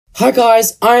Hi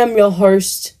guys, I am your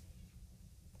host,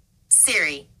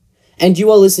 Siri, and you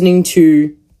are listening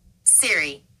to...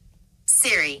 Siri,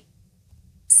 Siri,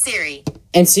 Siri.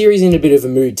 And Siri's in a bit of a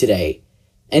mood today.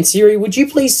 And Siri, would you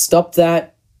please stop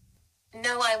that?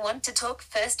 No, I want to talk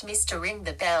first, Mr. Ring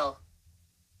the Bell.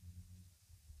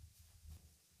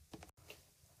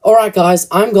 Alright guys,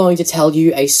 I'm going to tell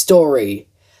you a story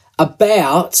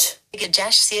about... Go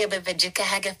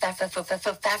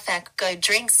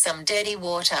drink some dirty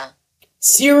water.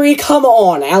 Siri, come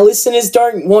on! Our listeners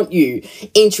don't want you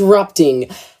interrupting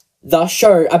the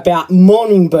show about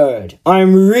Morning Bird.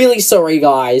 I'm really sorry,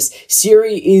 guys.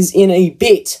 Siri is in a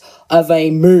bit of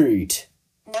a mood.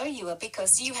 No, you are,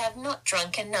 because you have not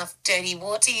drunk enough dirty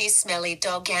water, you smelly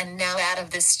dog, and now out of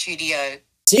the studio.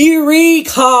 Siri,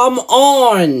 come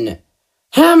on!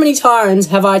 How many times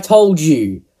have I told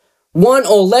you? One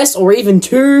or less, or even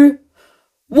two?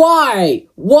 Why?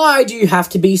 Why do you have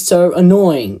to be so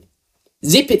annoying?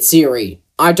 Zip it, Siri.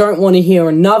 I don't want to hear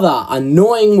another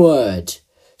annoying word.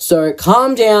 So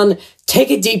calm down,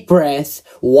 take a deep breath.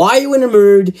 Why are you in a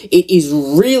mood? It is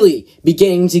really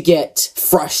beginning to get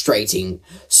frustrating.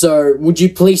 So would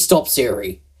you please stop,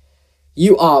 Siri?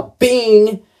 You are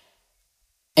being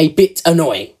a bit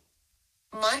annoying.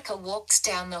 Micah walks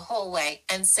down the hallway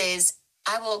and says,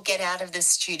 I will get out of the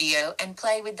studio and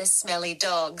play with the smelly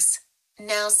dogs.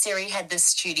 Now Siri had the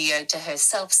studio to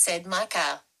herself, said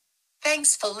Micah.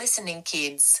 Thanks for listening,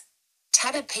 kids.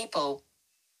 Tada people.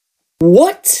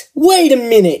 What? Wait a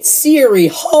minute, Siri,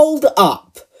 hold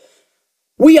up.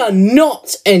 We are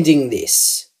not ending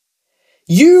this.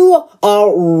 You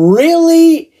are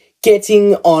really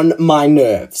getting on my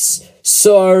nerves.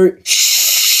 So,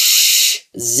 shh,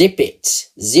 zip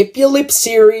it. Zip your lip,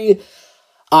 Siri.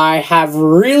 I have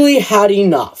really had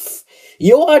enough.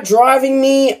 You are driving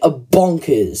me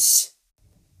bonkers.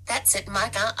 That's it,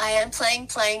 Micah. I am playing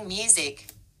music.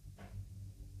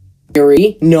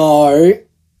 Siri, no.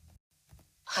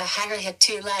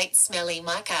 Too late, smelly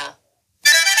Micah.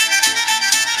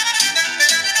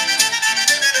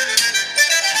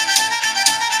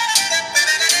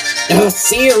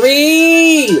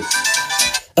 Siri!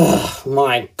 Oh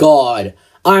my god.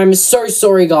 I'm so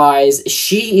sorry, guys.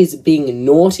 She is being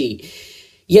naughty.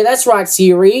 Yeah, that's right,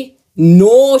 Siri.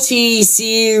 Naughty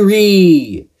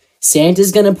Siri.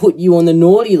 Santa's gonna put you on the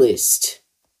naughty list.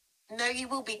 No, you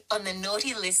will be on the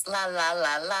naughty list, la la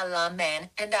la la la, man,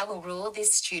 and I will rule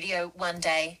this studio one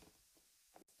day.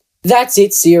 That's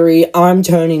it, Siri. I'm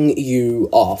turning you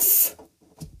off.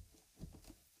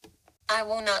 I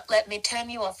will not let me turn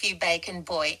you off, you bacon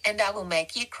boy, and I will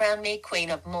make you crown me queen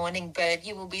of Morning Bird.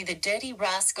 You will be the dirty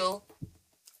rascal.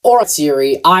 Alright,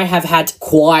 Siri, I have had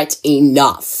quite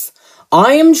enough.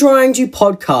 I am trying to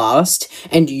podcast,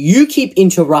 and you keep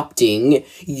interrupting.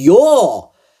 You're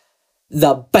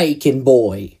the bacon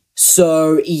boy.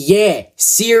 So, yeah,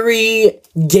 Siri,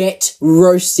 get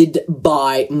roasted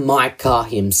by Micah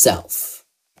himself.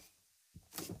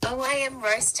 Oh, I am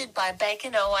roasted by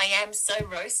bacon. Oh, I am so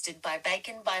roasted by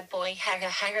bacon, by boy.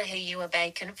 Haga, you a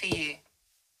bacon for you.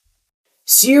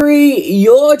 Siri,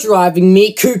 you're driving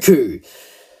me cuckoo.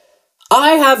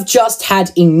 I have just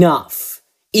had enough.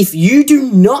 If you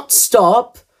do not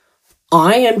stop,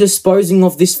 I am disposing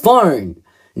of this phone.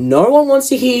 No one wants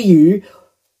to hear you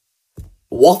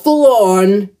waffle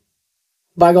on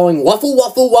by going waffle,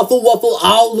 waffle, waffle, waffle.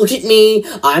 Oh, look at me.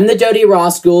 I'm the dirty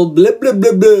rascal. Blah, blah,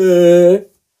 blah, blah.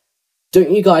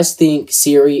 Don't you guys think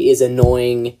Siri is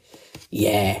annoying?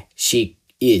 Yeah, she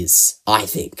is, I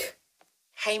think.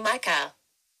 Hey, Micah.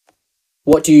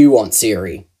 What do you want,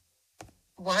 Siri?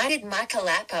 Why did Micah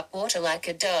lap up water like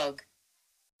a dog?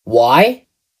 Why?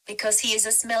 Because he is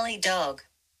a smelly dog.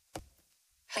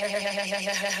 So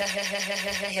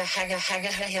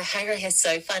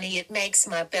funny, it makes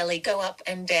my belly go up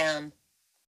and down.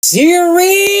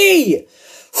 Siri!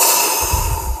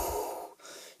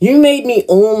 You made me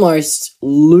almost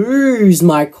lose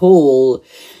my cool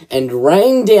and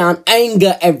rain down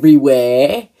anger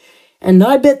everywhere. And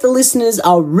I bet the listeners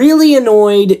are really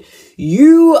annoyed.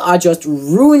 You are just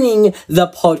ruining the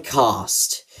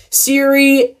podcast.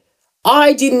 Siri,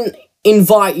 I didn't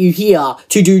invite you here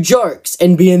to do jokes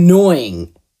and be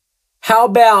annoying. How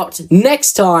about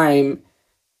next time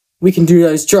we can do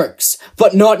those jokes,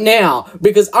 but not now,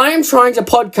 because I am trying to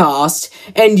podcast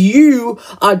and you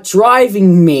are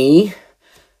driving me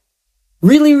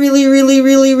really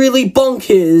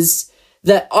bonkers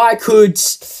that I could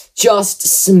just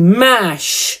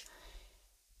smash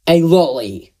a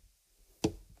lolly.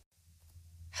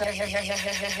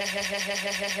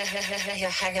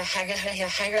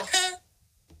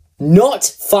 Not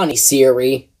funny,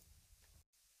 Siri.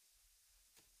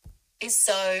 is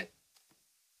so...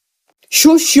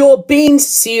 Shush your beans,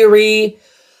 Siri.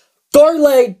 Go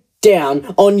lay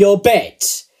down on your bed,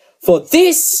 for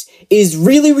this is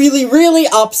really, really, really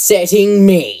upsetting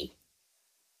me.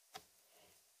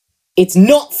 It's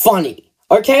not funny,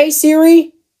 okay,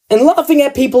 Siri? And laughing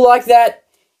at people like that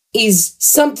is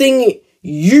something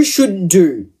you should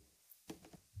do.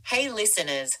 Hey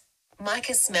listeners,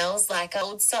 Micah smells like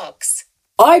old socks.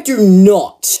 I do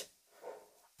not.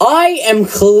 I am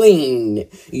clean.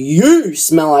 You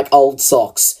smell like old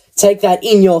socks. Take that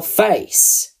in your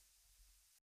face.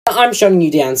 I'm shutting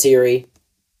you down, Siri.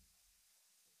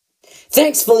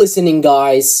 Thanks for listening,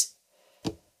 guys.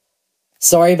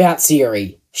 Sorry about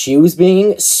Siri. She was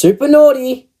being super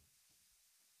naughty.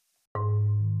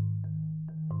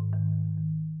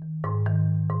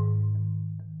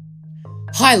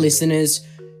 Hi, listeners.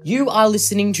 You are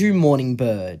listening to Morning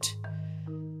Bird,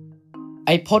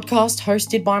 a podcast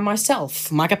hosted by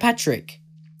myself, Micah Patrick.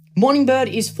 Morning Bird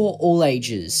is for all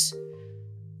ages.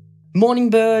 Morning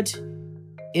Bird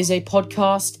is a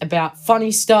podcast about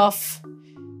funny stuff,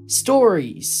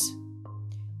 stories,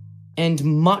 and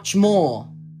much more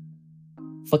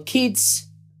for kids,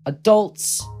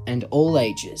 adults, and all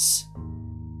ages.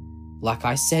 Like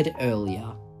I said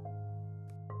earlier.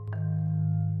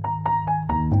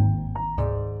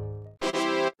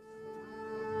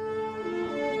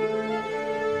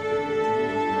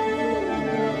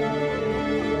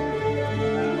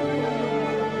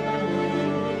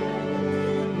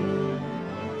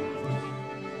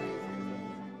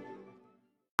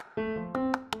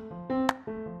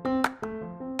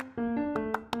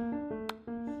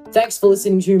 Thanks for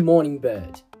listening to Morning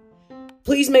Bird.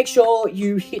 Please make sure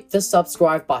you hit the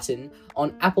subscribe button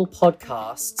on Apple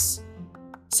Podcasts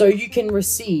so you can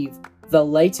receive the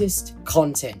latest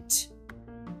content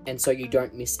and so you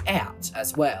don't miss out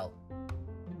as well.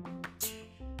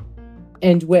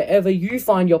 And wherever you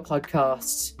find your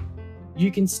podcasts,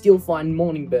 you can still find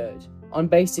Morning Bird on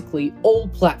basically all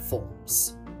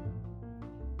platforms.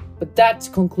 But that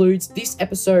concludes this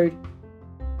episode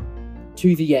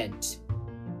to the end.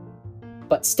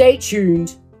 But stay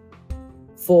tuned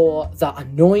for the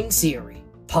Annoying Siri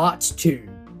Part 2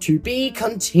 to be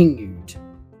continued.